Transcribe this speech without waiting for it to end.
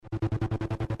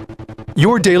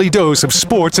Your daily dose of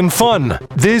sports and fun.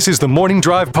 This is the Morning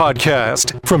Drive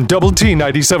Podcast from Double T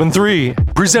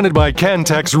 97.3, presented by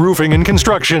Cantex Roofing and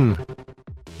Construction.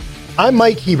 I'm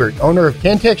Mike Hebert, owner of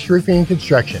Cantex Roofing and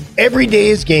Construction. Every day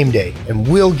is game day, and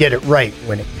we'll get it right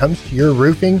when it comes to your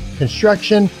roofing,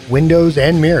 construction, windows,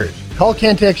 and mirrors. Call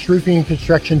Cantex Roofing and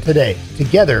Construction today.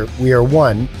 Together, we are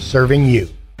one serving you.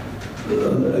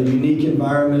 A unique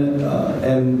environment,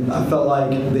 and I felt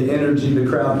like the energy the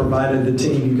crowd provided the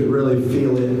team, you could really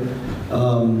feel it.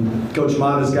 Coach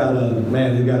Mata's they've got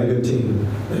a good team.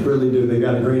 They really do. They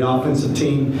got a great offensive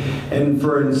team, and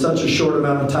for in such a short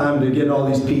amount of time to get all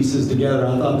these pieces together,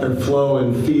 I thought their flow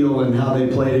and feel and how they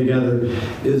play together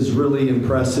is really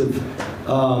impressive.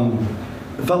 I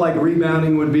felt like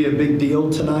rebounding would be a big deal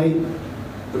tonight.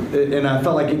 And I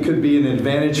felt like it could be an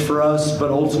advantage for us,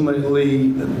 but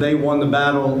ultimately they won the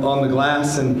battle on the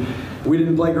glass, and we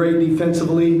didn't play great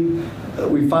defensively.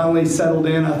 We finally settled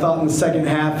in, I thought, in the second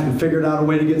half and figured out a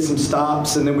way to get some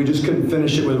stops, and then we just couldn't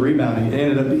finish it with rebounding. It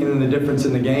ended up being the difference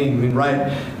in the game. I mean,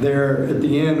 right there at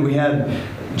the end, we had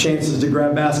chances to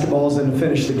grab basketballs and to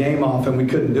finish the game off, and we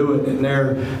couldn't do it. And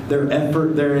their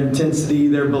effort, their intensity,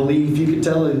 their belief, you could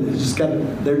tell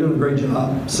they're doing a great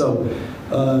job. So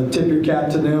tip your cap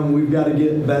to them. We've got to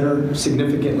get better,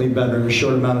 significantly better in a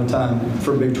short amount of time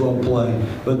for Big 12 play.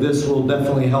 But this will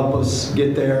definitely help us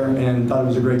get there, and thought it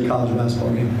was a great college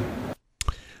basketball game.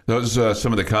 Those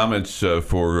some of the comments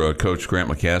for Coach Grant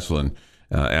McCasland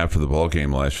after the ball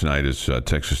game last night as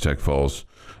Texas Tech falls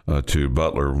to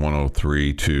Butler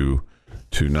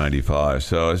 103-295.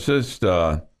 So it's just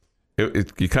you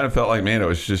kind of felt like, man,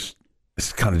 it's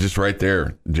kind of just right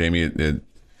there, Jamie.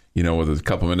 With a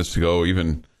couple minutes to go,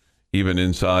 even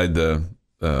inside the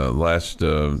last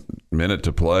minute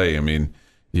to play, I mean,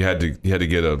 you had to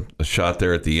get a shot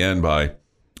there at the end by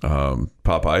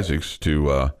Pop Isaacs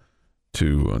to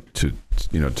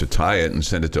tie it and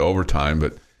send it to overtime.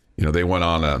 But they went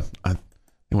on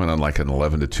like an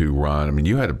 11-2 run. I mean,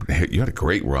 you had a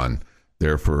great run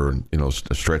there for a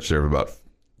stretch there of about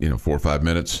 4 or 5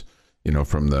 minutes.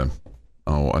 From the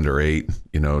under 8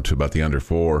 to about the under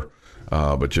 4.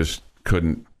 But just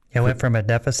couldn't. It went from a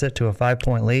deficit to a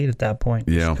 5-point lead at that point.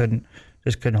 Yeah,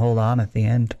 just couldn't hold on at the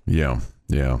end. Yeah.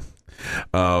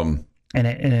 And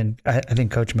I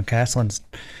think Coach McCasland's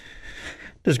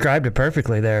described it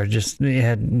perfectly there. Just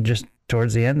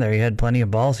towards the end there, he had plenty of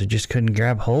balls. He just couldn't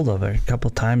grab hold of it. A couple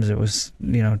times it was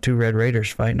 2 Red Raiders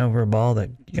fighting over a ball that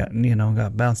got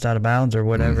bounced out of bounds or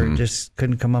whatever. Mm-hmm. Just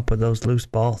couldn't come up with those loose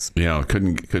balls. Yeah,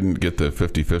 couldn't get the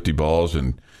 50-50 balls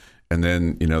and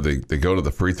then, they go to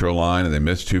the free throw line and they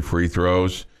miss 2 free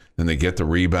throws. Then they get the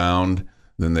rebound.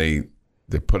 Then they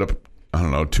put up,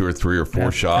 2 or 3 or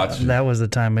 4 shots. That was the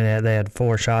time they had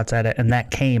 4 shots at it. And that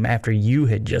came after you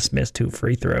had just missed 2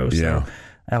 free throws. Yeah. So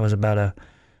that was about a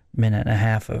minute and a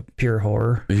half of pure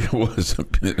horror. It was a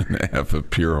minute and a half of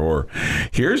pure horror.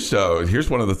 Here's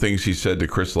one of the things he said to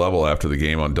Chris Level after the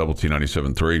game on Double T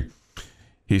 97.3.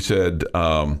 He said,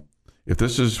 if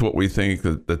this is what we think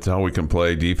that's how we can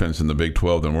play defense in the Big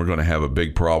 12, then we're going to have a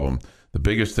big problem. The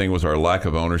biggest thing was our lack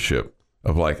of ownership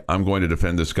of I'm going to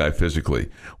defend this guy physically.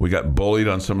 We got bullied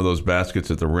on some of those baskets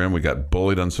at the rim. We got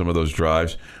bullied on some of those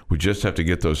drives. We just have to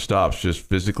get those stops, just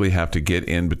physically have to get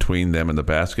in between them and the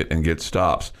basket and get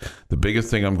stops. The biggest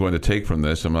thing I'm going to take from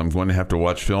this, and I'm going to have to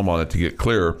watch film on it to get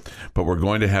clearer, but we're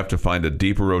going to have to find a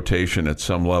deeper rotation at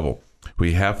some level.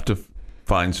 We have to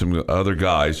find some other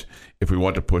guys if we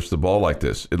want to push the ball like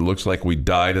this. It looks like we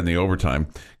died in the overtime,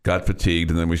 got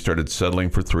fatigued, and then we started settling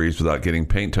for threes without getting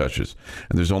paint touches.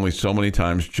 And there's only so many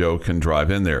times Joe can drive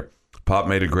in there. Pop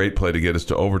made a great play to get us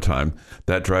to overtime.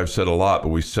 That drive said a lot, but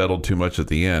we settled too much at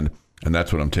the end, and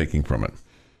that's what I'm taking from it.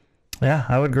 Yeah,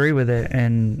 I would agree with it.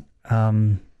 And,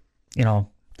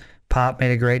 Pop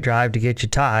made a great drive to get you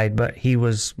tied, but he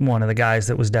was one of the guys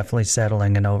that was definitely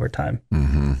settling in overtime.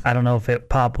 Mm-hmm. I don't know if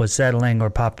Pop was settling or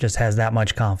Pop just has that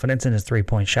much confidence in his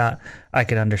 3-point shot. I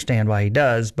could understand why he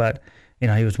does, but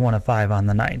he was 1 of 5 on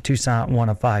the night. Toussaint 1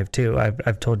 of 5 too.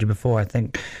 I've told you before. I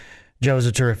think Joe's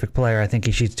a terrific player. I think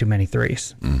he shoots too many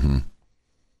threes. Mm-hmm.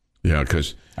 Yeah,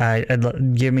 because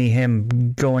give me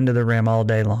him going to the rim all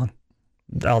day long.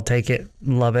 I'll take it.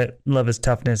 Love it. Love his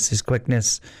toughness, his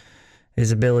quickness,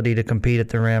 his ability to compete at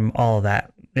the rim, all of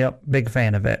that. Yep, big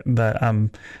fan of it. But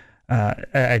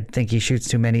I think he shoots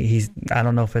too many. I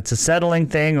don't know if it's a settling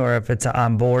thing or if it's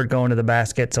on board going to the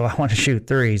basket, so I want to shoot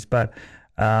threes. But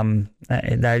I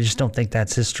just don't think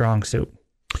that's his strong suit.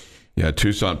 Yeah,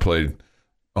 Toussaint played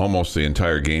almost the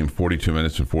entire game, 42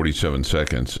 minutes and 47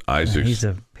 seconds. Isaacs,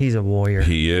 he's a warrior.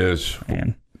 He is.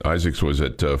 Man. Isaacs was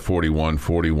at 41,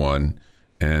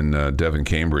 and Devin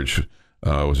Cambridge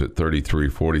was at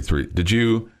 33-43.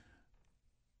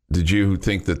 Did you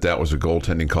think that was a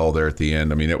goaltending call there at the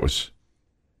end? I mean, it was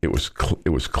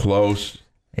close.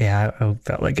 Yeah, I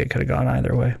felt like it could have gone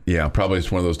either way. Yeah, probably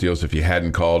it's one of those deals. If you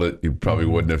hadn't called it, you probably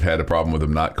wouldn't have had a problem with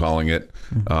him not calling it.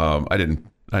 I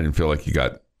didn't feel like he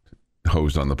got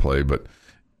hosed on the play, but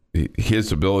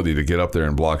his ability to get up there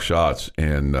and block shots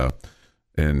and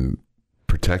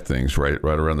protect things right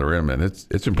around the rim, and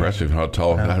it's impressive how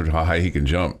tall, how high he can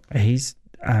jump.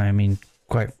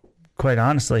 Quite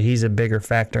honestly, he's a bigger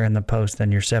factor in the post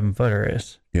than your 7-footer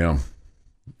is. Yeah.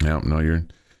 No,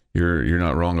 you're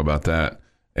not wrong about that.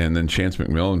 And then Chance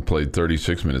McMillan played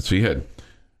 36 minutes. So you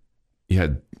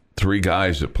had 3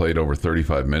 guys that played over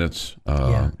 35 minutes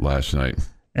last night.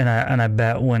 And I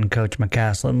bet when Coach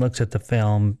McCaslin looks at the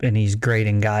film and he's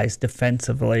grading guys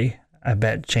defensively, I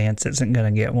bet Chance isn't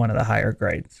going to get one of the higher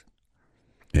grades.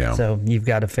 Yeah. So you've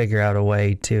got to figure out a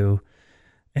way to,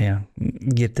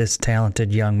 get this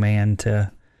talented young man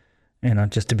to,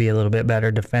 just to be a little bit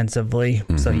better defensively,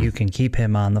 so you can keep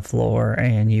him on the floor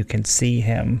and you can see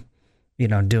him,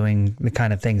 doing the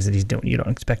kind of things that he's doing. You don't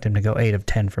expect him to go 8 of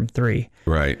 10 from 3.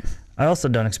 Right. I also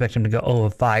don't expect him to go 0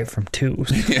 of 5 from 2.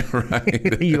 Yeah,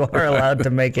 right. You are allowed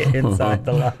to make it inside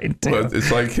the line too. Well,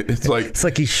 it's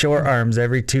like he short arms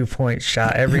every 2-point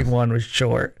shot. Every one was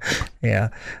short. Yeah.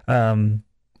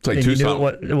 It's like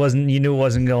Toussaint. You knew it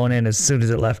wasn't going in as soon as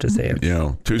it left his hands.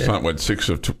 Toussaint went 6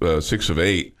 of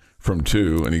 8 from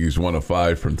 2, and he's 1 of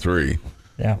 5 from 3.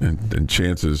 Yeah. And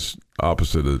Chance is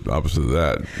opposite of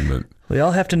that. But we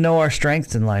all have to know our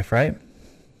strengths in life, right?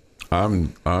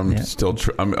 I'm still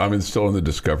still in the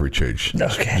discovery stage.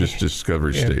 Okay. Just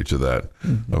discovery stage of that,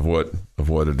 of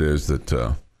what it is that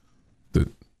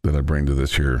I bring to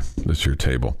this here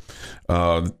table.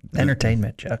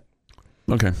 Entertainment, Chuck.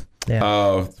 Okay.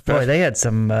 Yeah. Boy, they had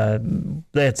some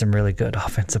really good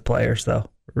offensive players though.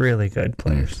 Really good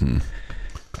players. Mm-hmm.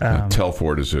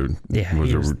 Telford was a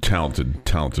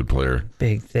talented player.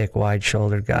 Big, thick,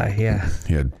 wide-shouldered guy. Yeah.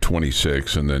 He had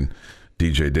 26, and then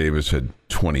DJ Davis had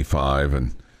 25,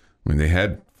 and they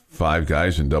had 5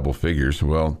 guys in double figures.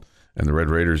 Well, and the Red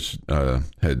Raiders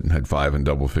had 5 in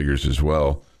double figures as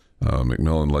well.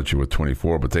 McMillan led you with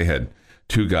 24, but they had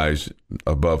 2 guys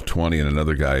above 20, and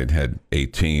another guy had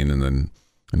 18, and then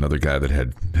another guy that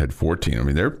had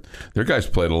 14. Their guys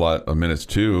played a lot of minutes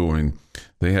too.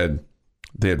 They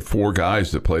had 4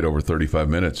 guys that played over 35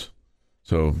 minutes.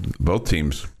 So both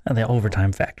teams. And the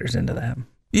overtime factors into that.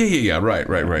 Yeah.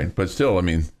 Right. But still,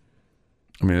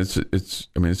 it's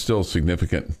still a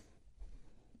significant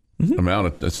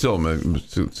amount. It's still a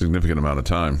significant amount of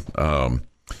time.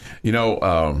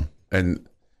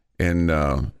 And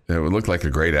it looked like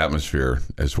a great atmosphere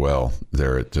as well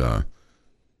there at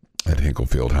Hinkle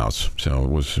Fieldhouse. So it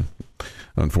was,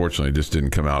 unfortunately, just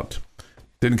didn't come out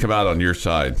on your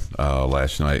side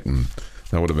last night, and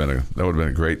that would have been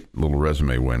a great little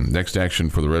resume win. Next action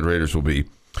for the Red Raiders will be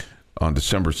on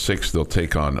December 6th. They'll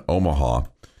take on Omaha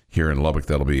here in Lubbock.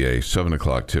 That'll be a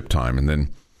 7:00 tip time, and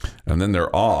then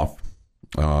they're off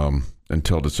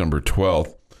until December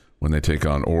 12th when they take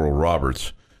on Oral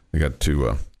Roberts. They got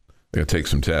to take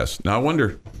some tests. Now I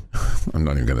wonder. I'm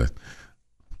not even gonna.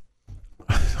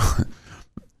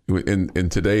 In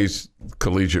today's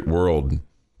collegiate world,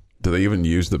 do they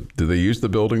use the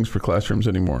buildings for classrooms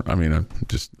anymore? I'm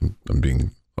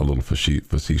being a little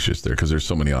facetious there because there's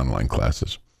so many online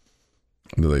classes.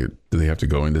 Do they have to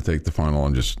go in to take the final?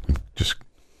 I'm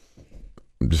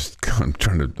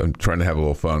trying to have a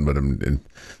little fun, but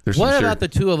what about the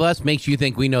two of us makes you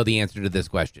think we know the answer to this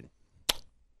question?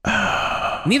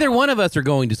 Neither one of us are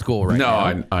going to school right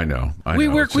now. No, I know. We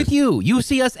work with you. You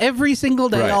see us every single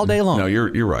day, all day long. No,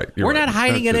 you're right. We're not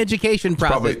hiding an education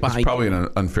process behind you. It's probably an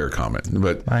unfair comment,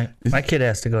 but my kid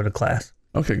has to go to class.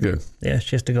 Okay, good. Yeah,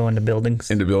 she has to go into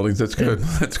buildings. Into buildings, that's good.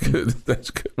 Yeah.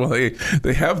 That's good. Well,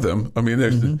 they have them.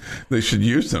 They should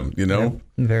use them. Yeah.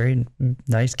 Very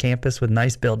nice campus with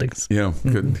nice buildings. Yeah,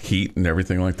 good heat and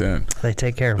everything like that. They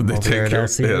take care of them. At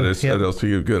LCU. Yeah, that's at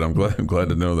LCU. Good. I'm glad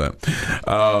to know that.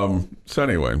 So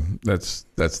anyway, that's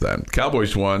that.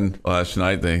 Cowboys won last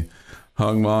night. They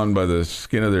hung on by the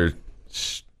skin of their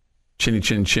chinny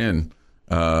chin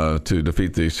to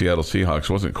defeat the Seattle Seahawks.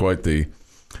 Wasn't quite the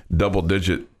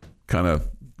double-digit kind of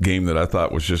game that I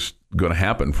thought was just going to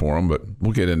happen for them, but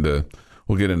we'll get into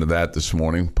that this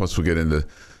morning. Plus, we'll get into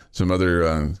some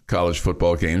other college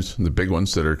football games, the big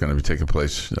ones that are going to be taking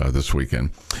place this weekend.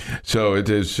 So it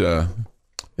is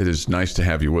It is nice to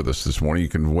have you with us this morning. You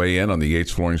can weigh in on the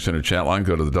Yates Flooring Center chat line.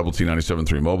 Go to the Double T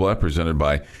 97.3 mobile app presented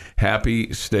by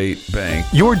Happy State Bank.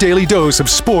 Your daily dose of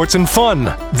sports and fun.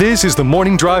 This is the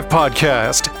Morning Drive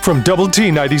Podcast from Double T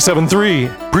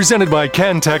 97.3, presented by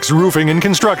Cantex Roofing and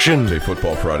Construction. It's a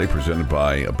Football Friday presented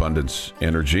by Abundance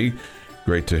Energy.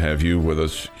 Great to have you with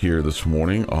us here this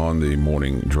morning on the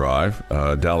Morning Drive.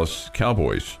 Dallas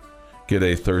Cowboys get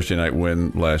a Thursday night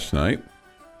win last night.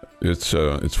 It's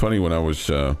funny, when I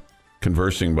was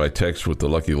conversing by text with the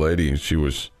lucky lady, she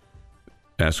was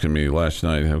asking me last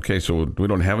night, okay, so we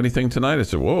don't have anything tonight? I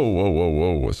said,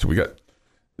 whoa. So we got,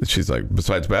 she's like,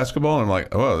 besides basketball? And I'm like,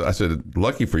 oh, I said,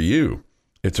 lucky for you,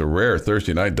 it's a rare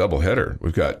Thursday night doubleheader.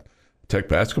 We've got Tech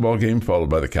basketball game followed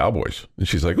by the Cowboys. And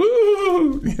she's like,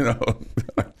 woo,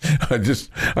 I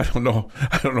don't know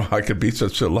how I could be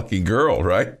such a lucky girl,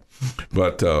 right?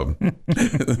 But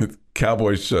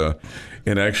Cowboys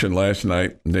in action last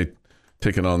night. They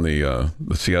taking on the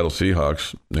Seattle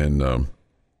Seahawks, and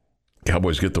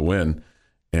Cowboys get the win,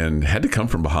 and had to come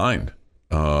from behind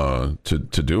to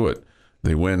do it.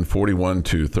 They win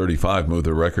 41-35, move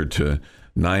their record to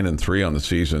 9-3 on the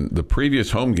season. The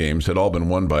previous home games had all been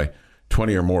won by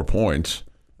 20 or more points.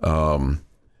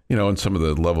 And some of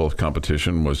the level of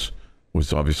competition was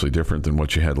obviously different than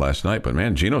what you had last night. But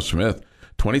man, Geno Smith,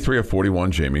 23 of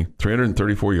 41, Jamie,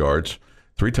 334 yards,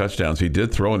 3 touchdowns. He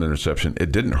did throw an interception.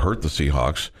 It didn't hurt the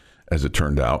Seahawks, as it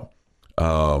turned out.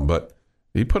 But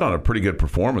he put on a pretty good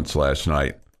performance last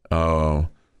night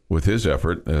with his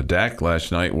effort. Dak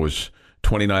last night was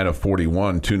 29 of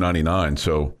 41, 299.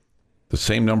 So the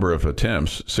same number of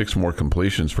attempts, 6 more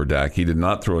completions for Dak. He did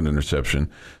not throw an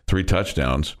interception, 3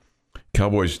 touchdowns.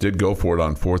 Cowboys did go for it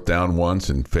on 4th down once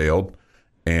and failed.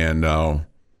 And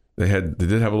they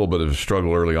did have a little bit of a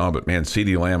struggle early on, but man,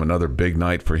 CeeDee Lamb, another big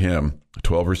night for him.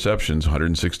 12 receptions,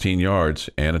 116 yards,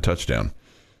 and a touchdown.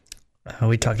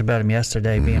 We talked about him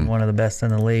yesterday being one of the best in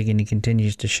the league, and he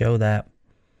continues to show that.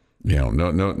 Yeah,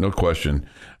 no question.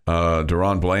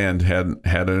 Deron Bland had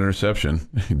an interception.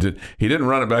 He didn't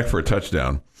run it back for a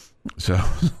touchdown. So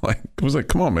it was like,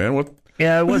 come on, man, what?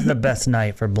 Yeah, it wasn't the best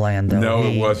night for Bland, though. No,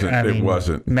 it wasn't. It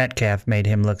wasn't. Metcalf made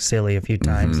him look silly a few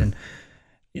times, and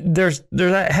there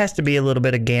has to be a little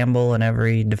bit of gamble in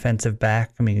every defensive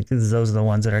back. I mean, because those are the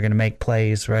ones that are going to make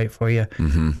plays right for you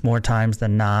more times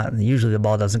than not. Usually, the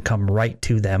ball doesn't come right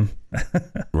to them.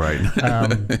 Right.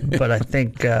 But I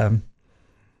think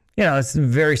it's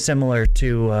very similar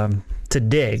to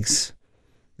Diggs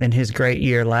in his great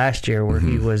year last year, where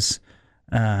he was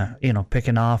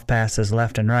picking off passes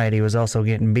left and right. He was also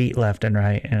getting beat left and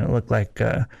right, and it looked like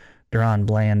Deron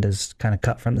Bland is kind of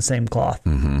cut from the same cloth.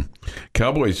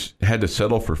 Cowboys had to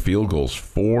settle for field goals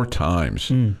 4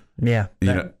 times. Yeah.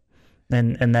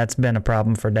 And that's been a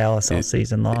problem for Dallas all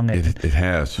season long. It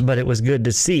has. But it was good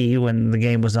to see when the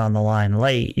game was on the line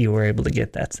late, you were able to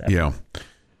get that set. Yeah.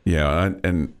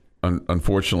 And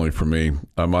unfortunately for me,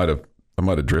 I might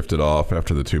have drifted off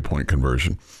after the 2-point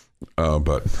conversion.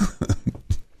 But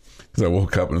because I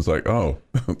woke up and it's like, oh,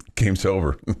 game's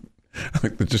over. I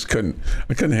couldn't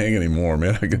hang anymore,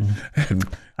 man.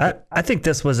 I think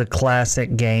this was a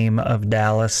classic game of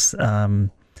Dallas. I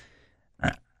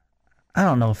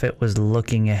don't know if it was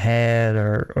looking ahead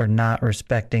or not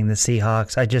respecting the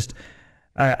Seahawks. I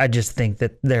just think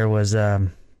that there was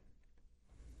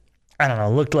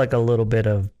looked like a little bit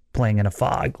of playing in a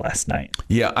fog last night.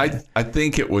 Yeah, I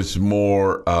think it was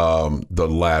more the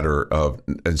latter of,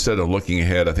 instead of looking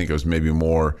ahead, I think it was maybe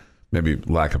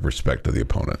lack of respect to the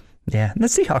opponent. Yeah, and the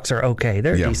Seahawks are okay.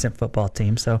 They're a decent football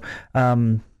team. So,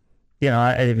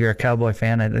 if you're a Cowboy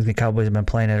fan, I think the Cowboys have been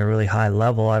playing at a really high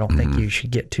level. I don't think you should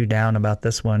get too down about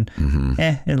this one.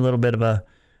 A little bit of a,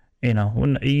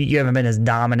 you haven't been as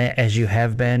dominant as you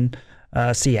have been.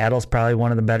 Seattle's probably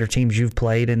one of the better teams you've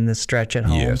played in this stretch at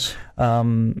home. Yes.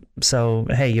 So,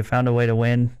 hey, you found a way to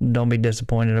win. Don't be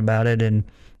disappointed about it, and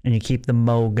you keep the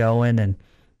mo going and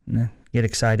get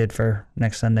excited for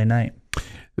next Sunday night.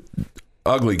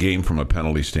 Ugly game from a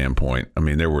penalty standpoint. I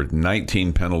mean, there were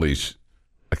 19 penalties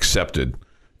accepted,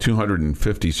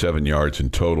 257 yards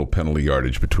in total penalty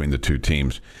yardage between the two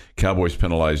teams. Cowboys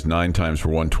penalized 9 times for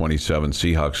 127,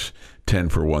 Seahawks 10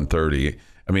 for 130.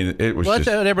 I mean, it was that's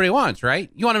what everybody wants, right?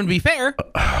 You want them to be fair.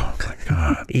 Oh, my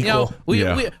God. Equal. We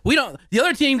don't. The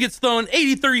other team gets thrown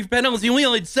 83 penalties, and we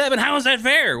only had 7. How is that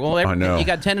fair? Well, I know. You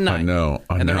got 10 and 9. I know.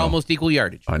 And they're almost equal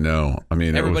yardage. I know. I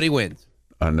mean, everybody wins.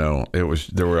 I know. There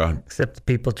were except the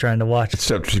people trying to watch.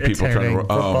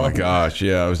 Oh my gosh,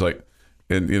 yeah. I was like,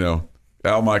 and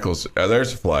Al Michaels.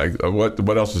 There's a flag.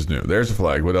 What else is new? There's a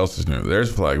flag. What else is new? There's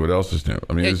a flag. What else is new?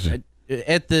 I mean,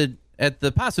 at at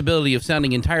the possibility of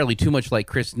sounding entirely too much like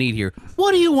Chris Snead here,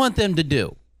 what do you want them to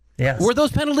do? Yeah. Were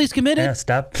those penalties committed? Yeah,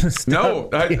 stop.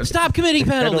 Stop committing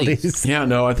penalties. Yeah,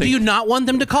 no, I think. Do you not want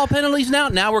them to call penalties now?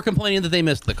 Now we're complaining that they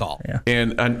missed the call. Yeah.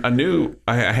 And I knew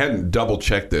I hadn't double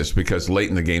checked this because late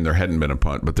in the game there hadn't been a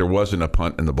punt, but there wasn't a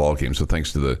punt in the ball game. So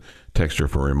thanks to the texter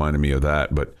for reminding me of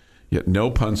that. But yet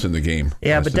no punts in the game.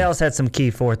 Yeah, but Dallas had some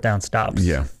key fourth down stops.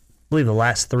 Yeah. I believe the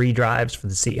last 3 drives for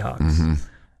the Seahawks. Mm-hmm.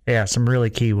 Yeah, some really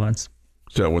key ones.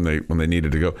 So when they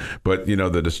needed to go, but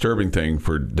the disturbing thing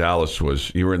for Dallas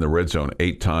was you were in the red zone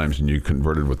 8 times and you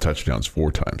converted with touchdowns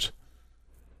 4 times.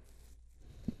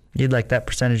 You'd like that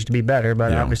percentage to be better,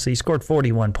 but obviously you scored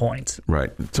 41 points. Right.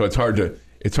 So it's hard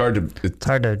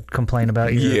to complain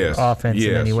about your offense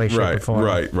in any way, shape, or form.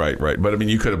 Right. But I mean,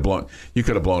 you could have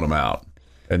blown them out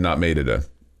and not made it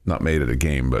a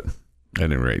game. But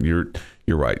at any rate, you're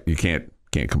right. You can't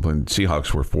complain.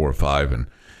 Seahawks were 4 or 5 and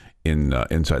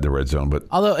inside the red zone, but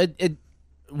although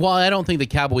while I don't think the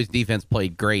Cowboys defense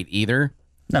played great either.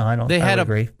 No, I don't. I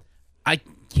agree. I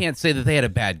can't say that they had a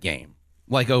bad game,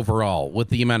 like overall, with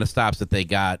the amount of stops that they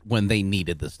got when they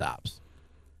needed the stops.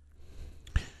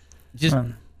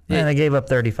 They gave up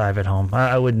 35 at home.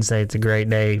 I wouldn't say it's a great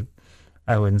day.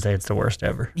 I wouldn't say it's the worst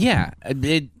ever. Yeah,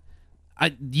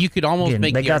 you could almost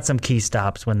make they got some key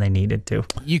stops when they needed to.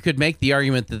 You could make the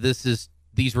argument that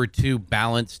these were 2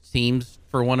 balanced teams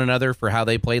for one another for how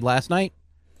they played last night.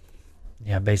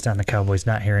 Yeah, based on the Cowboys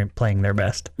not playing their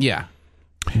best. Yeah.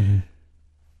 Mm-hmm.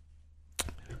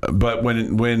 But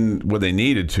when they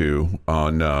needed to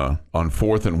on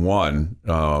 4th and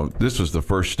 1, this was the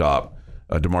first stop.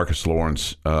 DeMarcus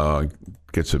Lawrence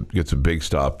gets a big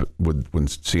stop when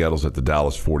Seattle's at the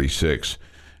Dallas 46,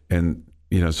 and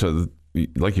so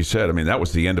like you said, I mean that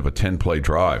was the end of a 10-play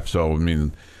drive. So I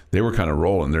mean they were kind of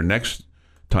rolling. Their next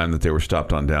time that they were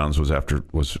stopped on downs was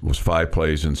 5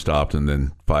 plays and stopped, and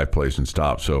then 5 plays and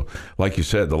stopped. So like you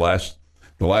said, the last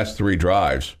 3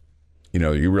 drives,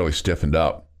 you really stiffened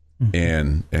up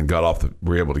and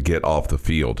were able to get off the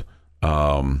field.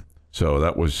 So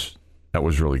that was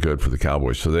really good for the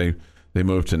Cowboys. So they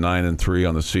moved to 9-3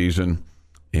 on the season,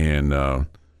 and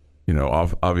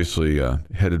obviously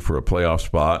headed for a playoff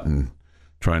spot and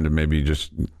trying to maybe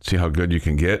just see how good you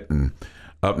can get. And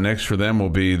up next for them will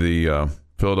be the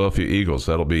Philadelphia Eagles.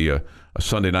 That'll be a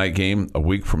Sunday night game a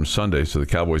week from Sunday, so the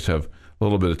Cowboys have a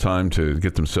little bit of time to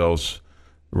get themselves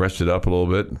rested up a little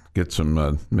bit, get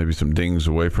some maybe some dings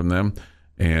away from them,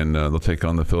 and they'll take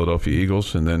on the Philadelphia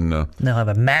Eagles, and then they'll have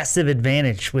a massive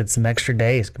advantage with some extra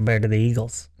days compared to the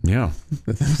Eagles. Yeah.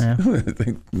 I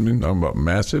think I'm about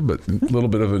massive, but a little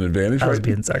bit of an advantage. I was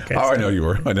being sarcastic. Oh, I know you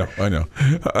were. I know.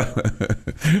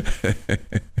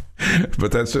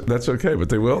 But that's okay. But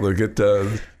they will. They'll get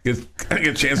a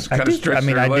chance to kind of stretch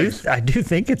their legs. I do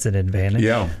think it's an advantage.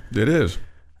 Yeah, it is.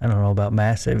 I don't know about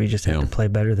massive. You just have to play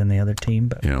better than the other team.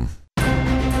 But yeah.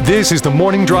 This is the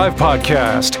Morning Drive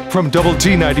Podcast from Double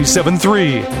T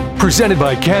 97.3, presented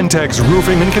by Cantex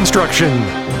Roofing and Construction.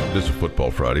 This is Football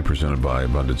Friday, presented by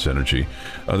Abundance Energy.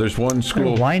 There's one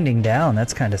school winding down.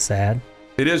 That's kind of sad.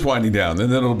 It is winding down,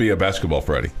 and then it'll be a basketball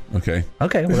Friday. Okay.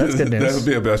 Okay. Well, that's good news.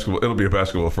 It'll be a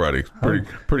basketball Friday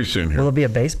pretty soon here. Will it be a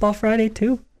baseball Friday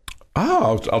too?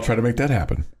 Oh, I'll try to make that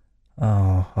happen.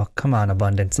 Oh, come on,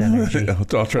 Abundance Energy. I'll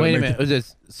try Wait to a make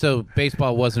minute. So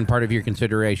baseball wasn't part of your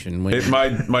consideration?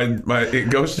 It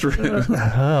goes through.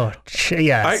 Oh,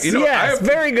 yes.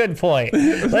 Very good point.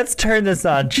 Let's turn this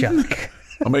on, Chuck.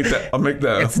 I'll make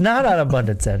that. It's not on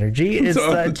Abundance Energy. It's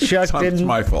that Chuck didn't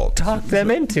my fault. talk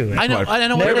them into it. I know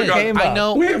what it is. I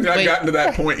know. We have not gotten to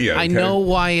that point yet. I know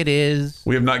why it is.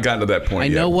 We have not gotten to that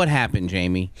point yet. I know what happened,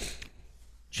 Jamie.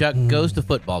 Chuck goes to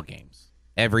football games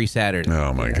every Saturday.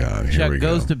 Oh, my God. Here Chuck we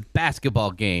goes go. to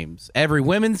basketball games, every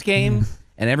women's game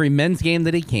and every men's game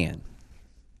that he can.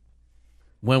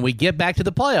 When we get back to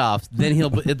the playoffs, then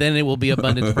it will be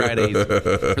Abundance Fridays for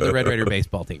the Red Raider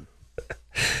baseball team.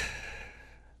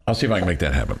 I'll see if I can make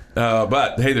that happen.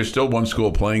 But hey, there's still one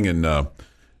school playing at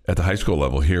the high school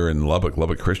level here in Lubbock.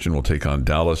 Lubbock Christian will take on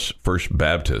Dallas First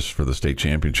Baptist for the state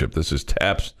championship. This is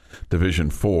TAPS Division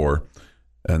 4,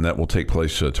 and that will take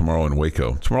place tomorrow in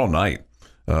Waco. Tomorrow night.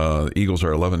 The Eagles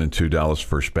are 11-2. Dallas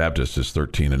First Baptist is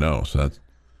 13-0. So that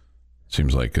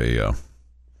seems like a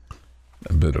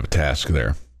bit of a task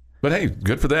there. But hey,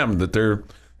 good for them that they're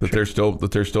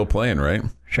still playing, right?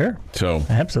 Sure. So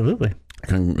absolutely.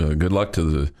 Good luck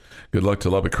to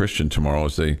Lubbock Christian tomorrow.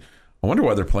 I wonder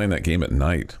why they're playing that game at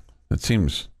night. It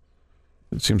seems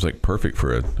like perfect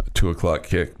for a 2:00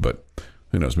 kick, but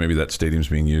who knows? Maybe that stadium's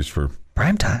being used for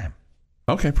prime time.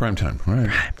 Okay, prime time. All right.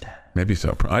 Prime time. Maybe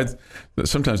so.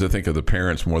 Sometimes I think of the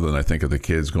parents more than I think of the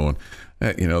kids going,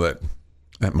 that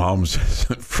mom's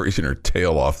freezing her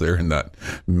tail off there in that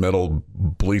metal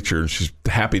bleacher, and she's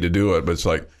happy to do it, but it's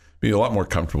like be a lot more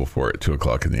comfortable for it at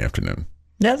 2:00 in the afternoon.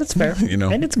 Yeah, that's fair.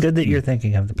 And it's good that you're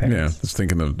thinking of the parents. Yeah, just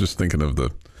thinking of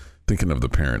the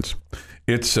parents.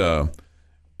 It's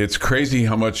crazy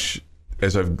how much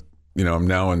as I'm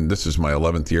now, and this is my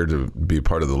 11th year to be a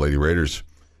part of the Lady Raiders,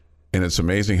 and it's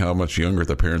amazing how much younger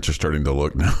the parents are starting to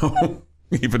look now.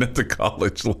 Even at the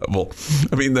college level.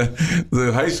 I mean,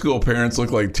 the high school parents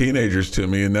look like teenagers to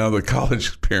me, and now the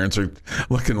college parents are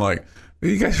looking like,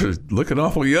 you guys are looking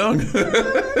awful young.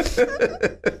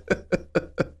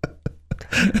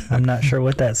 I'm not sure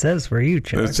what that says for you,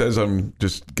 Chuck. It says I'm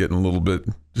just getting a little bit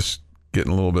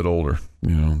older.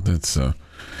 That's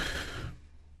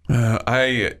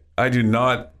I do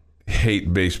not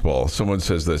hate baseball. Someone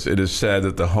says this. It is sad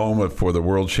that the home for the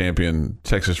world champion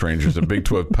Texas Rangers, a Big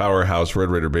 12 powerhouse Red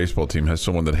Raider baseball team, has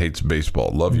someone that hates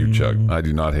baseball. Love you, Chuck. I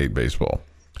do not hate baseball.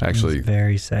 Actually, it's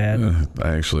very sad.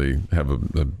 I actually have a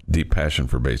deep passion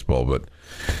for baseball, but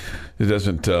it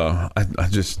doesn't.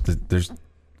 The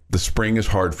spring is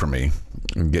hard for me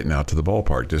getting out to the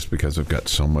ballpark just because I've got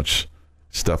so much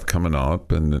stuff coming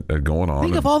up and going on.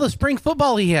 Think of all the spring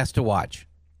football he has to watch.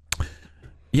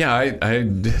 Yeah, I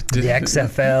did. The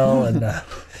XFL and the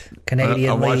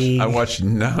Canadian League. I watched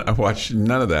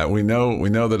none of that. We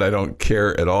know that I don't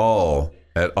care at all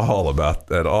about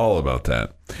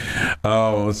that.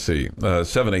 Let's see.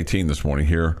 7:18 this morning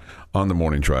here on the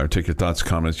Morning Drive. Take your thoughts,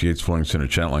 comments, Yates Flooring Center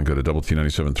chat line. Go to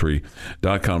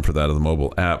WT973.com for that of the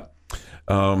mobile app.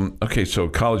 Okay, so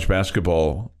college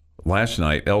basketball last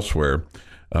night elsewhere.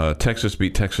 Texas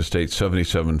beat Texas State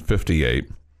 77-58.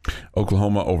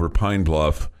 Oklahoma over Pine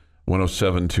Bluff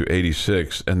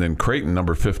 107-86, and then Creighton,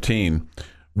 number 15,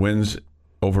 wins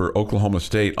over Oklahoma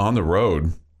State on the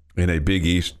road in a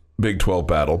Big 12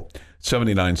 battle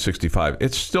 79-65.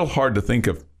 It's still hard to think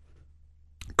of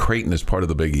Creighton as part of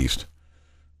the Big East.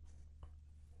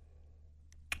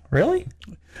 Really?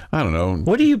 I don't know.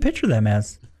 What do you picture them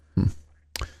as?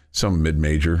 Some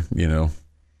mid-major,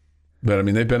 but I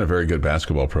mean they've been a very good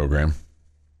basketball program.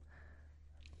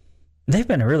 They've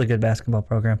been a really good basketball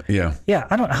program. Yeah. Yeah.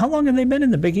 I don't know. How long have they been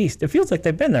in the Big East? It feels like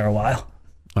they've been there a while.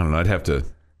 I don't know. I'd have to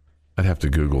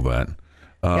Google that.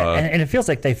 And it feels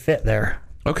like they fit there.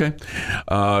 Okay.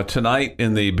 Tonight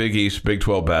in the Big East Big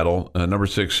 12 battle, number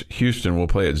 6 Houston will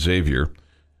play at Xavier.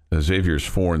 Xavier's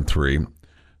 4-3.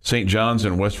 St. John's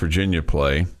and West Virginia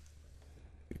play.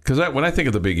 Because when I think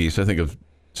of the Big East, I think of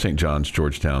St. John's,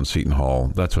 Georgetown, Seton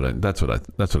Hall. That's what I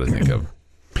think of.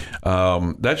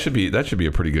 That should be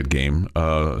a pretty good game.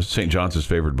 St. John's is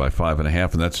favored by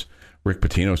 5.5, and that's Rick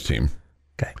Pitino's team.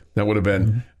 Okay, that would have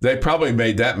been. They probably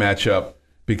made that matchup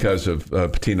because of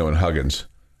Pitino and Huggins,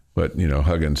 but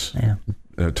Huggins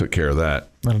took care of that.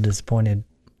 A little disappointed.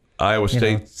 Iowa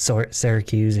State,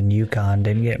 Syracuse, and UConn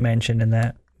didn't get mentioned in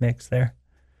that mix there.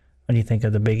 When you think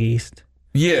of the Big East.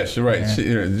 Yes, right,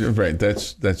 right.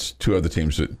 That's two other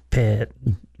teams that Pitt.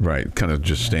 Right, kind of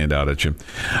just stand out at you.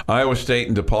 Iowa State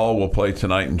and DePaul will play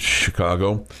tonight in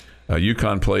Chicago.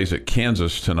 UConn plays at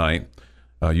Kansas tonight.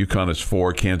 UConn is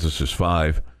 4, Kansas is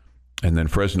 5. And then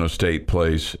Fresno State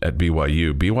plays at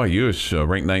BYU. BYU is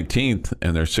ranked 19th,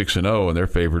 and they're 6-0, and they're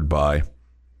favored by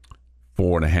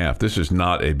 4.5. This is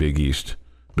not a Big East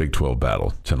Big 12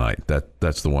 battle tonight.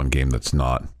 That's the one game that's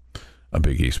not a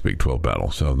Big East Big 12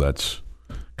 battle. So that's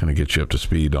kind of gets you up to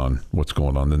speed on what's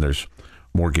going on. Then there's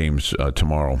more games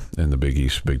tomorrow in the Big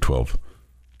East Big 12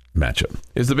 matchup.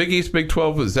 Is the Big East Big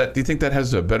 12, do you think that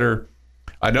has a better,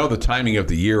 I know the timing of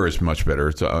the year is much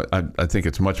better, so I think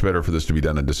it's much better for this to be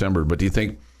done in December, but do you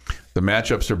think the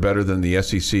matchups are better than the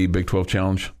SEC Big 12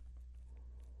 Challenge?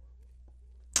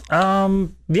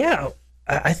 Yeah,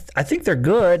 I think they're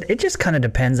good. It just kind of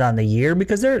depends on the year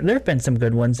because there have been some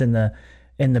good ones in the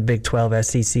Big 12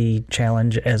 SEC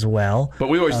Challenge as well. But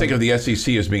we always think of the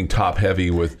SEC as being top heavy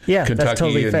with Kentucky. That's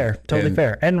totally fair. Totally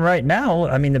fair. And right now,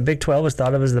 I mean, the Big 12 is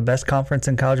thought of as the best conference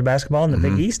in college basketball, and the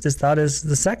Big East is thought as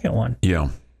the second one. Yeah.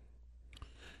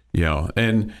 Yeah.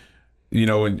 And,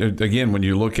 again, when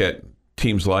you look at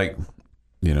teams like,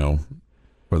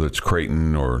 whether it's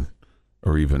Creighton or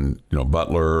even,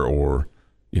 Butler or,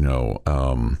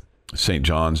 St.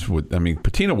 John's,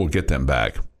 Pitino will get them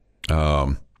back.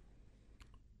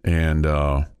 And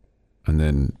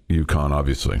then UConn,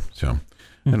 obviously. So,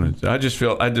 I just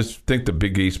think the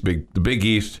Big East,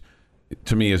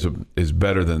 to me, is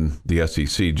better than the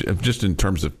SEC, just in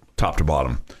terms of top to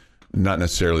bottom. Not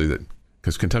necessarily that,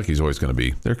 because Kentucky's always going to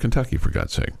be, they're Kentucky, for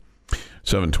God's sake.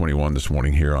 7:21 this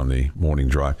morning here on the Morning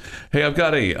Drive. Hey, I've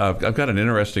got an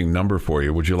interesting number for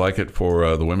you. Would you like it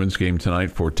for the women's game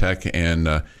tonight for Tech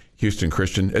and Houston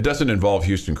Christian? It doesn't involve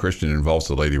Houston Christian; it involves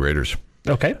the Lady Raiders.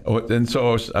 Okay. And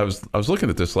so I was looking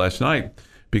at this last night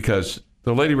because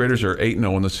the Lady Raiders are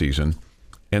 8-0 in the season,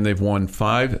 and they've won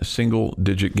 5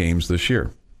 single-digit games this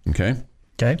year. Okay.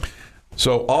 Okay.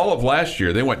 So all of last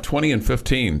year, they went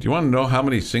 20-15. Do you want to know how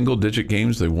many single-digit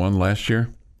games they won last year?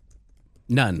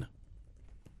 None.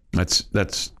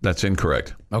 That's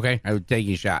incorrect. Okay, I would take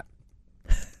a shot.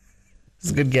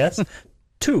 That's a good guess.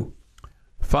 2.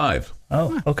 5.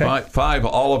 Oh, okay. 5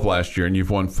 all of last year, and you've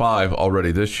won 5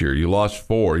 already this year. You lost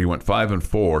 4. You went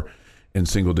 5-4 in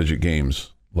single-digit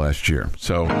games last year.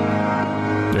 So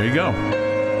there you go.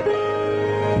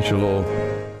 It's your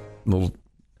little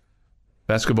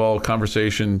basketball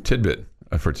conversation tidbit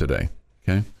for today.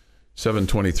 Okay,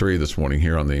 7:23 this morning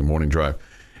here on the Morning Drive.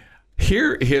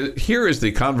 Here is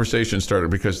the conversation starter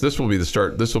because this will be the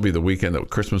start. This will be the weekend that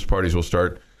Christmas parties will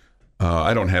start.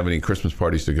 I don't have any Christmas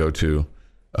parties to go to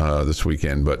this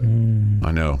weekend, but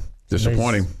I know.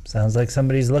 Disappointing. Sounds like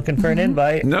somebody's looking for an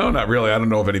invite. No, not really. I don't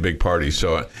know of any big parties.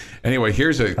 So anyway,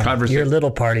 here's a conversation. Your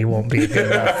little party won't be good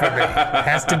enough for me.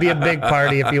 Has to be a big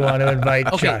party if you want to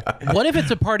invite Chuck. What if it's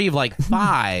a party of like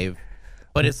 5,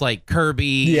 but it's like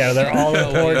Kirby? Yeah, they're all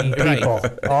important people.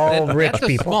 All rich that's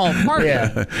people. That's a small party.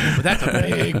 Yeah. But that's a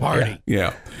big party.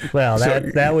 Yeah. Well,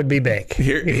 that would be big.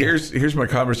 Here's my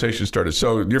conversation started.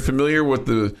 So you're familiar with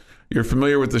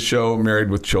the show Married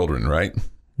with Children, right?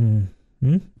 Mm-hmm.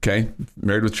 Okay,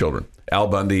 Married with Children, Al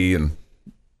Bundy and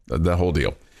the whole deal.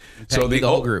 Okay, so the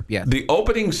whole group, yeah. The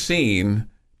opening scene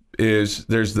is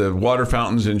there's the water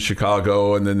fountains in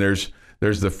Chicago, and then there's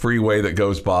the freeway that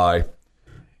goes by.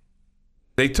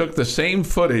 They took the same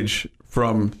footage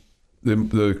from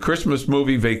the Christmas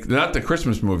movie, not the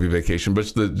Christmas movie Vacation,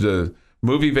 but the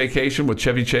movie Vacation with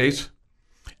Chevy Chase.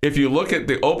 If you look at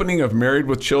the opening of Married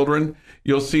with Children,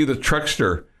 you'll see the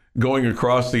truckster going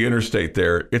across the interstate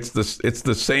there. It's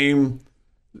the same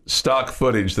stock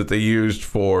footage that they used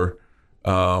for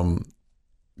the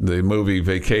movie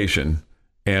Vacation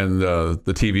and the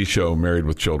TV show Married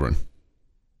with Children.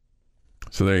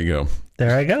 So there you go.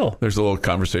 There I go. There's a little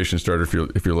conversation starter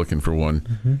if you're looking for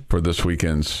one for this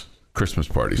weekend's Christmas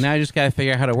parties. Now I just got to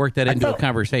figure out how to work that into a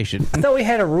conversation. I thought we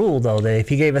had a rule, though, that if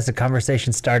he gave us a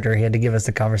conversation starter, he had to give us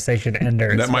a conversation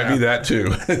ender. That might be that, too.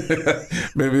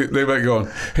 Maybe they might go,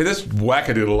 hey, this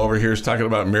wackadoodle over here is talking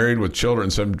about Married with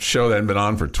Children, some show that hadn't been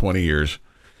on for 20 years.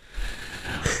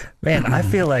 Man, I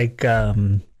feel like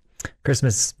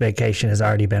Christmas Vacation has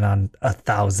already been on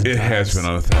 1,000 times. It has been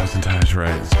on 1,000 times,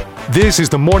 right? This is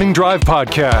the Morning Drive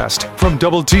Podcast from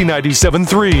Double T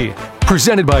 97.3,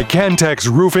 presented by Cantex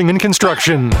Roofing and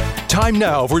Construction. Time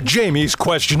now for Jamie's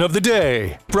Question of the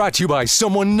Day, brought to you by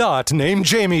someone not named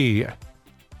Jamie.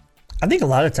 I think a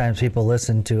lot of times people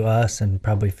listen to us and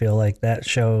probably feel like that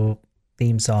show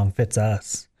theme song fits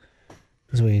us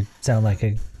because we sound like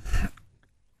a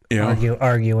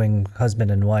arguing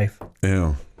husband and wife.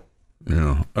 Yeah.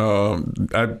 Yeah,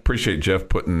 I appreciate Jeff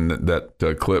putting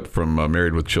that clip from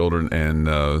Married with Children and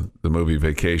the movie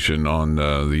Vacation on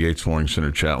the Yates Flooring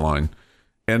Center chat line,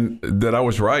 and that I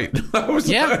was right.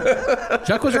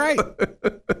 Chuck was right.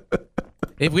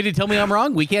 If we didn't tell me I'm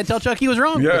wrong, we can't tell Chuck he was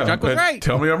wrong. Yeah, Chuck was right.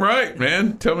 Tell me I'm right,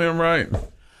 man. Tell me I'm right.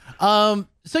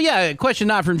 So yeah, question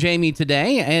not from Jamie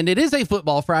today, and it is a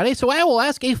football Friday, so I will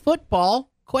ask a football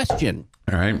question.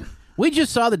 All right. We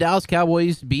just saw the Dallas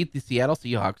Cowboys beat the Seattle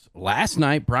Seahawks last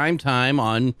night, prime time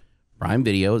on Prime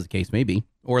Video, as the case may be,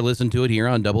 or listen to it here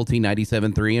on Double T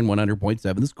 97.3 and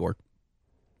 100.7 The Score.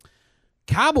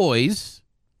 Cowboys,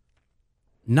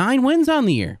 9 wins on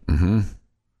the year. Mm-hmm.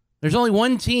 There's only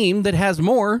one team that has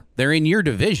more. They're in your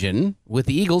division, with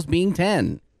the Eagles being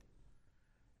 10.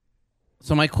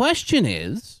 So my question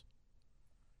is,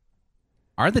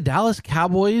 are the Dallas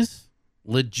Cowboys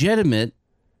legitimate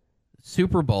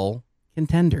Super Bowl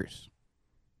contenders?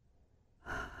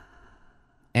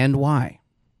 And why?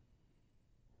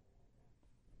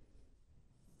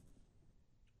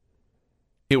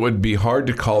 It would be hard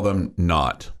to call them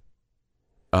not.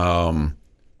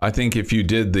 I think if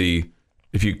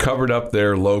you covered up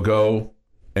their logo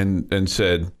and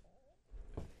said,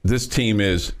 this team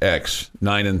is X,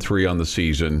 9-3 on the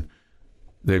season,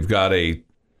 they've got a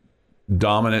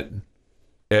dominant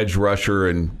edge rusher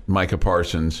in Micah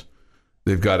Parsons.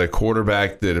 They've got a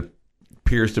quarterback that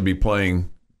appears to be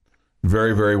playing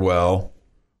very, very well.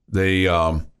 They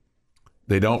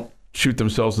don't shoot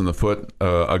themselves in the foot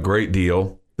a great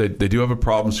deal. They do have a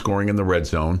problem scoring in the red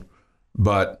zone.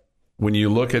 But when you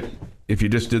look at, if you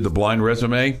just did the blind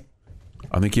resume,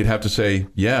 I think you'd have to say,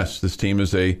 yes, this team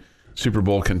is a Super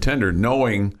Bowl contender,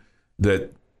 knowing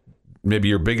that maybe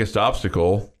your biggest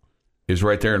obstacle is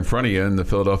right there in front of you in the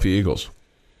Philadelphia Eagles.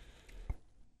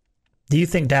 Do you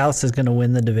think Dallas is going to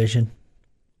win the division?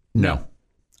 No.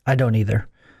 I don't either.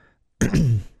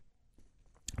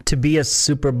 To be a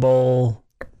Super Bowl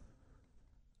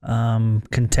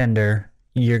contender,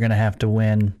 you're going to have to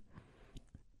win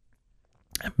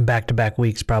back-to-back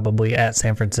weeks probably at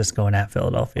San Francisco and at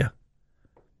Philadelphia.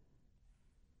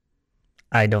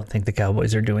 I don't think the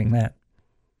Cowboys are doing that.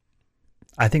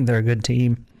 I think they're a good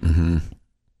team. Mm-hmm.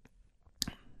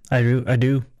 I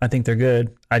do. I think they're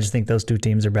good. I just think those two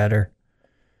teams are better.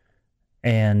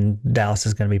 And Dallas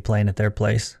is going to be playing at their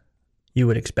place. You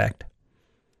would expect.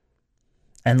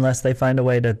 Unless they find a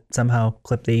way to somehow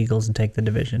clip the Eagles and take the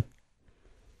division.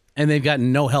 And they've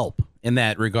gotten no help in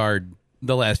that regard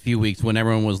the last few weeks when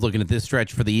everyone was looking at this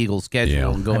stretch for the Eagles'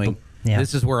 schedule and going,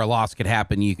 this is where a loss could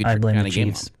happen. You could I blame kind the of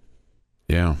game Chiefs.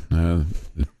 Yeah.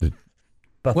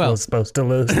 Buffalo's supposed to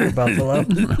lose to Buffalo.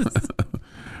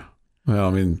 Well,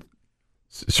 I mean,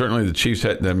 certainly the Chiefs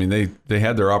had. I mean, they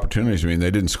had their opportunities. I mean,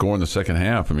 they didn't score in the second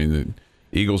half. I mean, the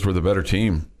Eagles were the better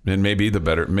team, and maybe the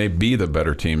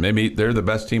better team. Maybe they're the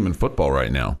best team in football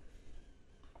right now.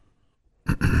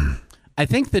 I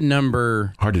think the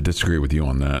number. Hard to disagree with you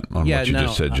on that. What you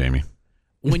just said, Jamie.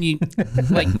 When you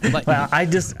like well, I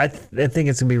think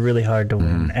it's gonna be really hard to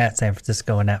win at San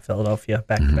Francisco and at Philadelphia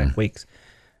back-to-back weeks.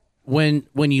 When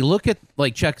you look at,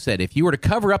 like Chuck said, if you were to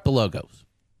cover up the logos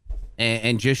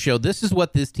and just show this is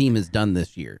what this team has done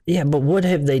this year. Yeah, but what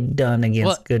have they done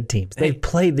against good teams? They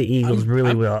played the Eagles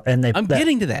really well, and I'm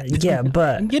getting to that. Yeah,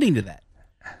 but I'm getting to that.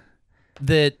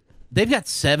 That they've got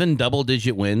 7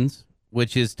 double-digit wins,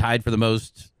 which is tied for the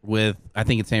most with, I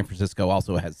think it's San Francisco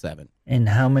also has 7. And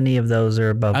how many of those are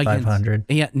above 500?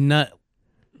 Yeah,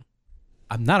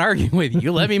 I'm not arguing with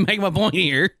you. Let me make my point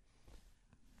here.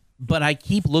 But I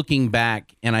keep looking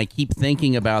back and I keep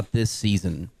thinking about this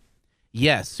season.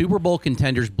 Yes, Super Bowl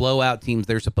contenders blow out teams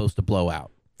they're supposed to blow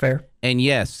out. Fair. And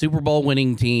yes, Super Bowl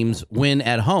winning teams win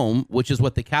at home, which is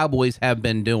what the Cowboys have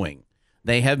been doing.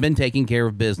 They have been taking care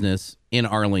of business in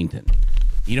Arlington.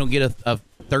 You don't get a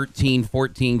 13,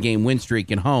 14-game win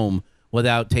streak at home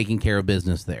without taking care of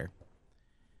business there.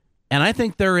 And I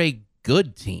think they're a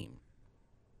good team.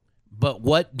 But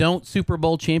what don't Super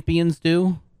Bowl champions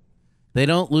do? They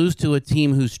don't lose to a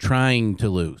team who's trying to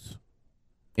lose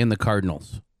in the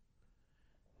Cardinals.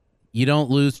 You don't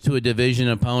lose to a division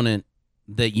opponent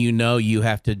that you know you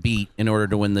have to beat in order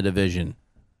to win the division.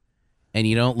 And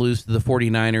you don't lose to the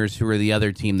 49ers, who are the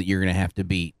other team that you're going to have to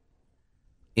beat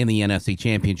in the NFC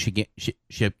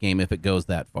Championship game if it goes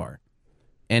that far.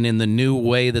 And in the new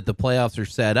way that the playoffs are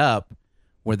set up,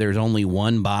 where there's only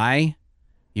one bye,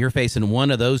 you're facing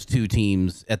one of those two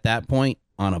teams at that point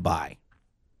on a bye.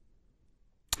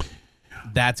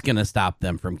 That's going to stop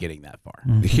them from getting that far.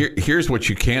 Here's what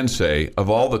you can say. Of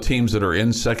all the teams that are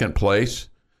in second place,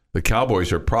 the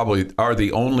Cowboys are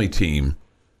the only team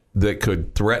that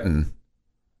could threaten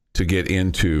to get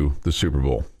into the Super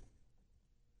Bowl.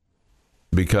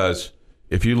 Because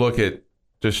if you look at,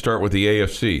 just start with the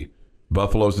AFC,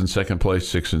 Buffalo's in second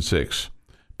place, 6-6.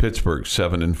 Pittsburgh,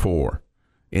 7-4.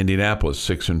 Indianapolis,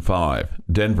 6-5.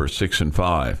 Denver,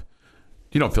 6-5.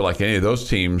 You don't feel like any of those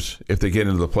teams, if they get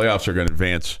into the playoffs, are going to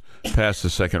advance past the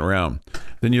second round.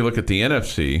 Then you look at the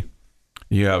NFC.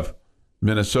 You have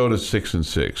Minnesota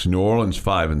 6-6, New Orleans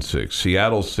 5-6,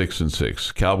 Seattle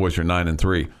 6-6, Cowboys are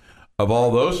 9-3. Of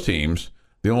all those teams,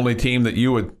 the only team that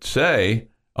you would say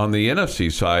on the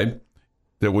NFC side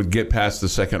that would get past the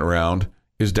second round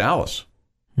is Dallas.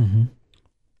 Mm-hmm.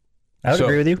 I would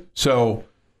agree with you. So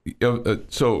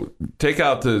take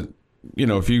out the,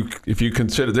 if you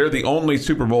consider they're the only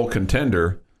Super Bowl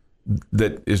contender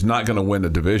that is not going to win a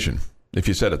division. If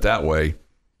you said it that way,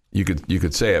 you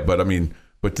could say it.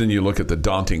 But then you look at the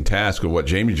daunting task of what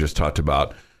Jamie just talked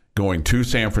about, going to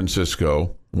San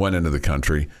Francisco, one end of the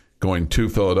country, going to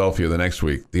Philadelphia the next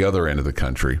week, the other end of the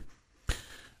country.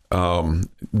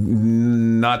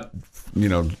 Not,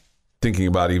 thinking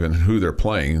about even who they're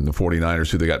playing and the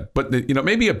 49ers, who they got. But,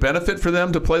 maybe a benefit for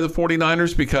them to play the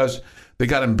 49ers because they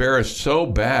got embarrassed so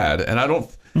bad. And I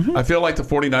feel like the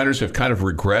 49ers have kind of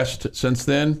regressed since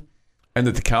then, and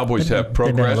that the Cowboys have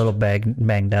progressed. They've been a little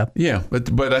banged up. Yeah,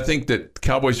 but I think that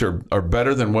Cowboys are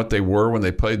better than what they were when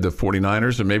they played the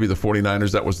 49ers, and maybe the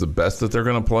 49ers, that was the best that they're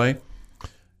going to play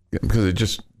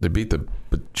because they beat the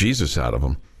Jesus out of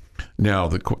them. Now,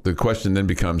 the question then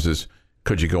becomes is,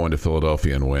 could you go into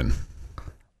Philadelphia and win?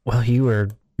 Well, you were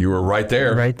right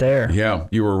there. Right there. Yeah,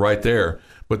 you were right there.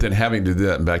 But then having to do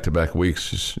that in back-to-back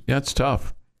weeks, it's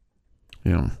tough.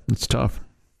 it's tough.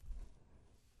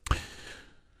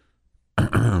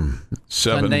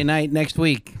 Sunday night next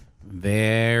week.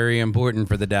 Very important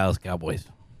for the Dallas Cowboys.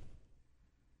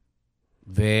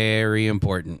 Very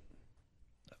important.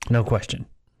 No question.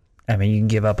 I mean, you can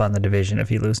give up on the division if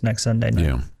you lose next Sunday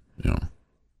night. Yeah.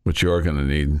 But you are going to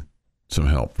need some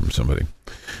help from somebody.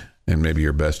 And maybe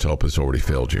your best help has already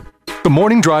failed you. The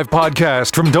Morning Drive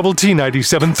podcast from Double T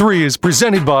 97.3 is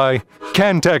presented by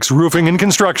Cantex Roofing and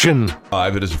Construction.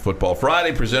 It is a Football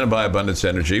Friday presented by Abundance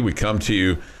Energy. We come to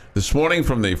you this morning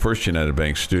from the First United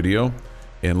Bank studio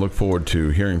and look forward to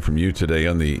hearing from you today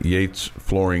on the Yates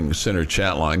Flooring Center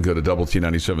chat line. Go to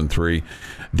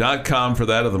doublet973.com for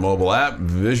that, or the mobile app.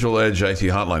 Visual Edge IT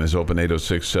hotline is open,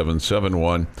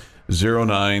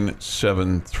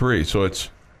 806-771-0973. So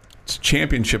it's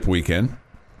championship weekend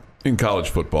in college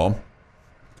football.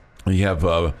 You have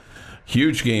a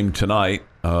huge game tonight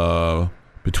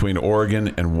between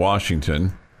Oregon and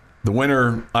Washington. The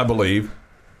winner, I believe,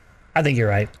 I think you're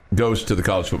right. goes to the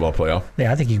college football playoff.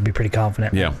 Yeah, I think you can be pretty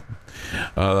confident. Yeah.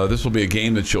 This will be a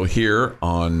game that you'll hear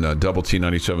on Double T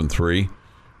 97.3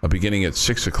 beginning at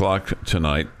 6 o'clock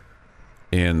tonight.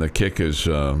 And the kick is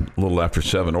a little after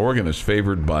 7. Oregon is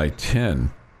favored by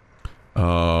 10.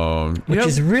 Which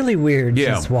is really weird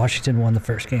Yeah. since Washington won the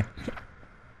first game.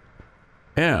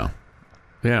 Yeah.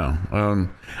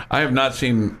 I have not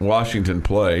seen Washington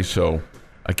play, so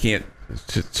I can't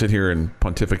sit here and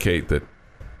pontificate that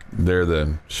they're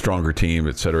the stronger team,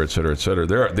 et cetera, et cetera, et cetera.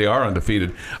 They are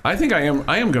undefeated. I think I am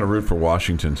going to root for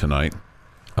Washington tonight.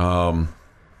 I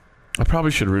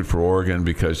probably should root for Oregon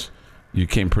because you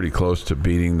came pretty close to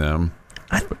beating them.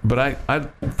 But I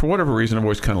for whatever reason, I've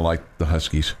always kind of liked the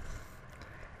Huskies.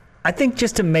 I think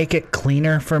just to make it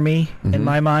cleaner for me in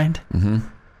my mind,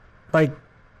 like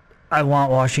I want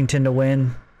Washington to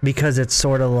win because it's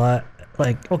sort of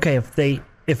like okay,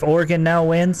 if Oregon now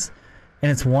wins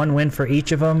and it's one win for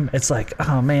each of them, it's like,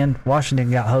 oh man,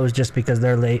 Washington got hosed just because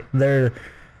they're late. Their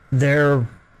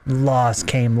loss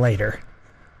came later,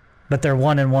 but they're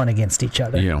 1-1 against each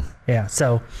other. Yeah.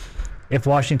 So if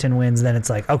Washington wins, then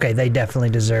it's like, okay, they definitely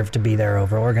deserve to be there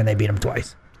over Oregon. They beat them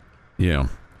twice. Yeah.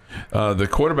 The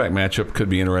quarterback matchup could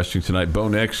be interesting tonight. Bo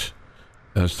Nix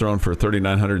has thrown for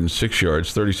 3,906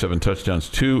 yards, 37 touchdowns,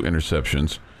 2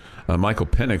 interceptions. Michael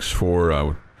Penix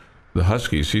for the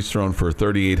Huskies, he's thrown for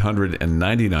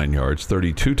 3,899 yards,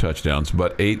 32 touchdowns,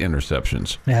 but 8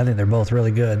 interceptions. Yeah, I think they're both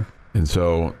really good. And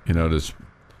so, That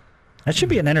should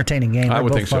be an entertaining game. I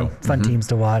would think so. Fun teams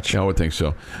to watch. Yeah, I would think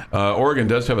so. Oregon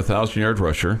does have a 1,000-yard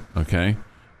rusher, okay?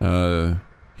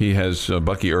 He has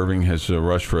Bucky Irving has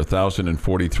rushed for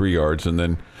 1,043 yards, and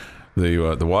then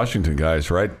the Washington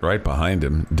guys right behind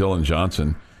him, Dylan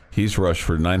Johnson, he's rushed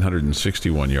for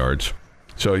 961 yards.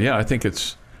 So yeah, I think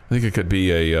it could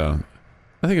be a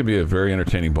very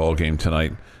entertaining ball game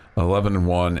tonight.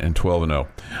 11-1 and 12-0.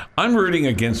 I'm rooting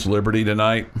against Liberty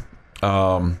tonight.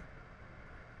 I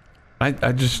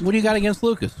just What do you got against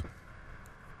Lucas?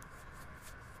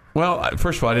 Well,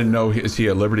 first of all, I didn't know, is he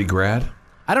a Liberty grad?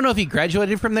 I don't know if he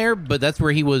graduated from there, but that's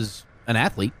where he was an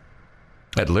athlete.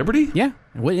 At Liberty? Yeah.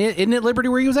 Isn't it Liberty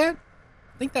where he was at?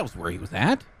 I think that was where he was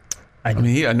at. I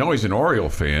know he's an Oriole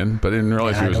fan, but I didn't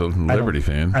realize he was a Liberty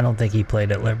fan. I don't think he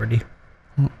played at Liberty.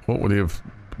 What would he have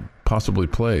possibly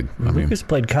played? Lucas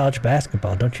played college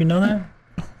basketball. Don't you know that?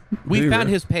 We found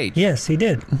his page. Yes, he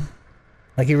did.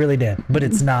 Like he really did. But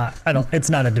it's not. It's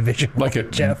not a division. Like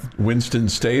at Jeff. Winston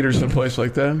State or someplace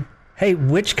like that? Hey,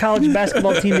 which college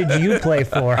basketball team did you play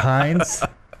for, Heinz?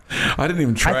 I didn't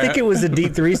even try. I think it was a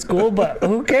D3 school, but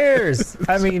who cares?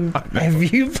 I mean, have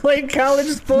you played college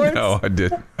sports? No, I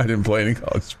didn't play any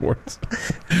college sports.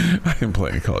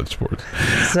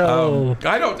 So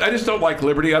I just don't like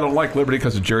Liberty. I don't like Liberty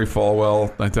because of Jerry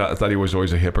Falwell. I thought he was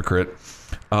always a hypocrite.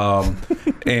 I'm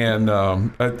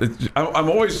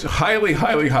always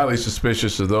highly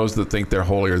suspicious of those that think they're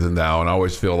holier than thou, and I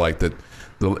always feel like that.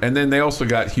 And then they also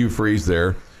got Hugh Freeze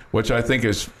there, which I think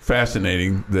is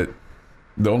fascinating. That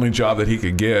the only job that he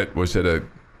could get was at a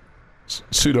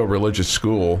pseudo-religious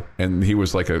school, and he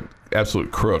was like an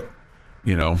absolute crook,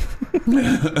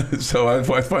 So I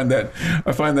find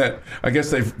that I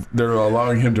guess they're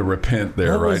allowing him to repent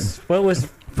there, What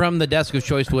was from the desk of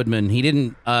Choice Woodman? He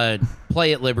didn't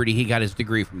play at Liberty. He got his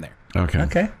degree from there.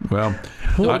 Okay. Well,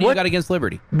 what do you got against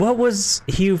Liberty? What was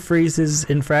Hugh Freeze's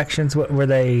infractions? What were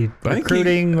they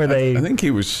recruiting? I think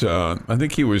he was.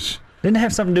 Didn't it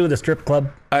have something to do with a strip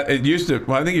club? I think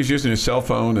he was using his cell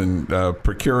phone and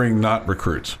procuring not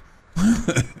recruits.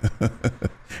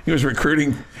 He was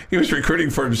recruiting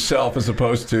for himself as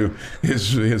opposed to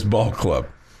his ball club.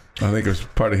 I think it was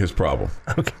part of his problem.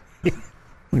 Okay.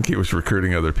 I think he was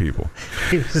recruiting other people.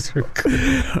 He was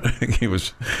I think he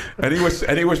was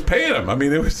paying them. I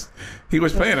mean, he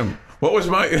was paying them. What was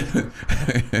my?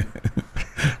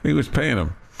 He was paying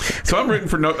them. So I'm rooting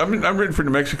for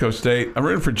New Mexico State. I'm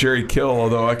rooting for Jerry Kill,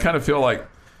 although I kind of feel like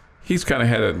he's kind of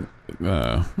had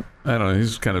I don't know.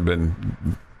 He's kind of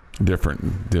been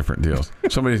different deals.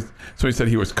 Somebody said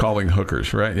he was calling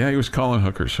hookers, right? Yeah, he was calling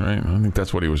hookers, right? I think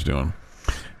that's what he was doing.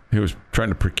 He was trying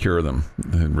to procure them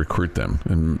and recruit them,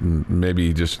 and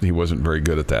maybe he wasn't very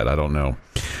good at that. I don't know.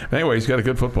 Anyway, he's got a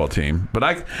good football team, but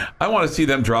I want to see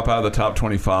them drop out of the top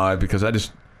 25 because I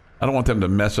don't want them to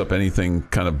mess up anything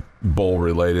kind of bowl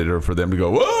related, or for them to go,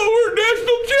 "Whoa, we're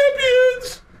national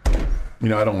champions."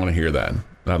 I don't want to hear that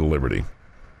out of Liberty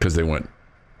because they went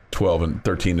 12 and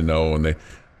 13-0, and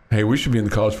hey, we should be in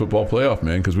the college football playoff,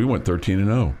 man, because we went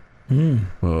 13-0.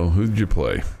 Well, who did you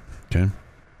play? Okay.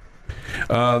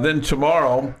 Then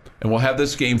tomorrow, and we'll have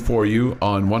this game for you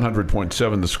on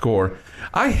 100.7 The Score.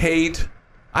 I think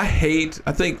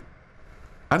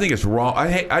it's wrong.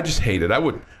 I just hate it. I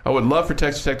would love for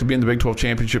Texas Tech to be in the Big 12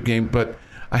 championship game, but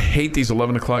I hate these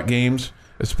 11 o'clock games,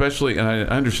 especially, and I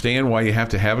understand why you have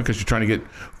to have it because you're trying to get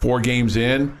 4 games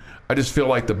in. I just feel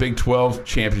like the Big 12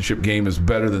 championship game is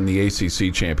better than the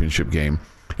ACC championship game,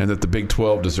 and that the Big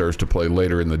 12 deserves to play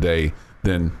later in the day.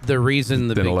 The reason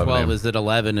the Big 12 a.m. is at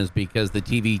 11 is because the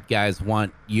TV guys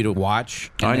want you to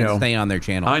watch and then stay on their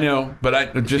channel. I know,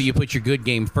 but so you put your good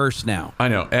game first now. I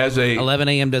know. 11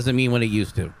 a.m. doesn't mean what it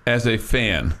used to. As a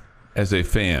fan,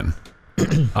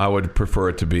 I would prefer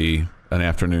it to be an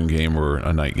afternoon game or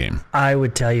a night game. I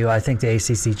would tell you, I think the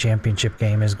ACC championship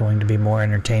game is going to be more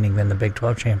entertaining than the Big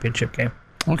 12 championship game.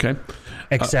 Okay.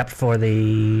 Except for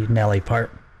the Nelly part.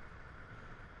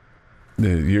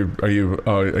 Are you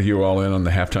all in on the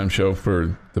halftime show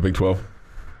for the Big 12?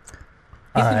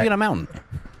 He's going to be on a mountain.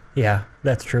 Yeah,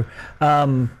 that's true.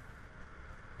 Yeah,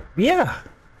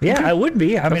 okay. I would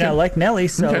be. I mean, I like Nelly,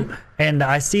 and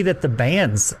I see that the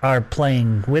bands are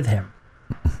playing with him.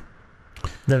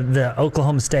 The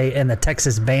Oklahoma State and the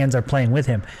Texas bands are playing with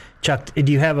him. Chuck,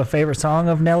 do you have a favorite song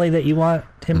of Nelly that you want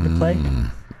him to play?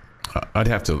 I'd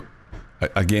have to.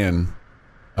 Again,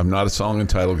 I'm not a song and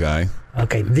title guy.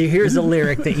 Okay, here's a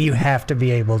lyric that you have to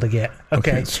be able to get.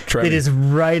 Okay, it is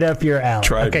right up your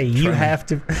alley. You have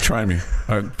to. Try me.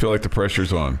 I feel like the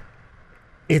pressure's on.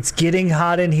 It's getting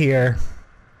hot in here.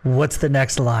 What's the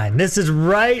next line? This is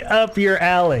right up your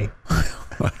alley.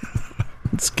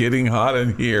 It's getting hot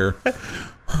in here.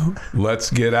 Let's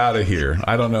get out of here.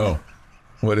 I don't know.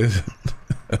 What is it?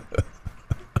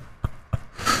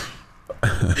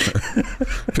 I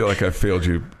feel like I failed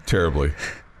you terribly.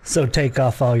 So take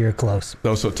off all your clothes.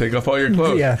 Oh, so take off all your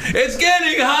clothes. Yeah. It's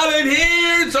getting hot in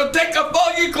here, so take off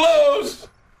all your clothes.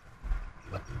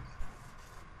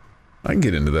 I can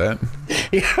get into that.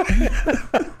 Yeah.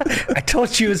 I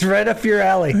told you it was right up your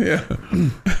alley. Yeah.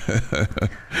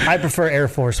 I prefer Air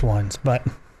Force Ones, but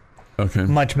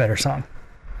much better song.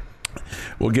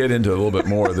 We'll get into a little bit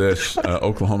more of this.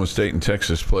 Oklahoma State and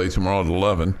Texas play tomorrow at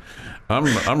 11.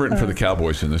 I'm rooting for the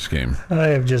Cowboys in this game. I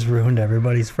have just ruined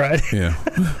everybody's Friday. Yeah.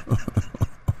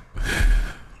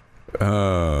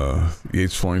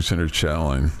 Yates Flooring Center chat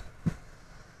line.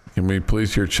 Can we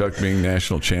please hear Chuck being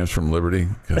national champs from Liberty?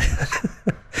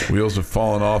 Wheels have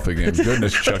fallen off again.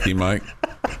 Goodness, Chucky Mike.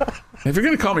 If you're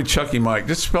going to call me Chucky Mike,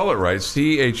 just spell it right.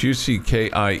 Chuckie,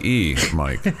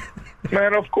 Mike.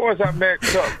 Man, of course I met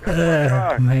Chuck.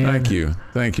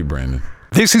 Thank you, Brandon.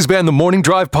 This has been the Morning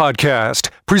Drive Podcast,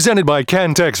 presented by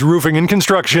Cantex Roofing and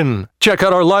Construction. Check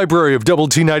out our library of Double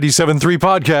T 97.3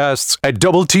 podcasts at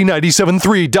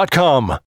doublet97.3.com.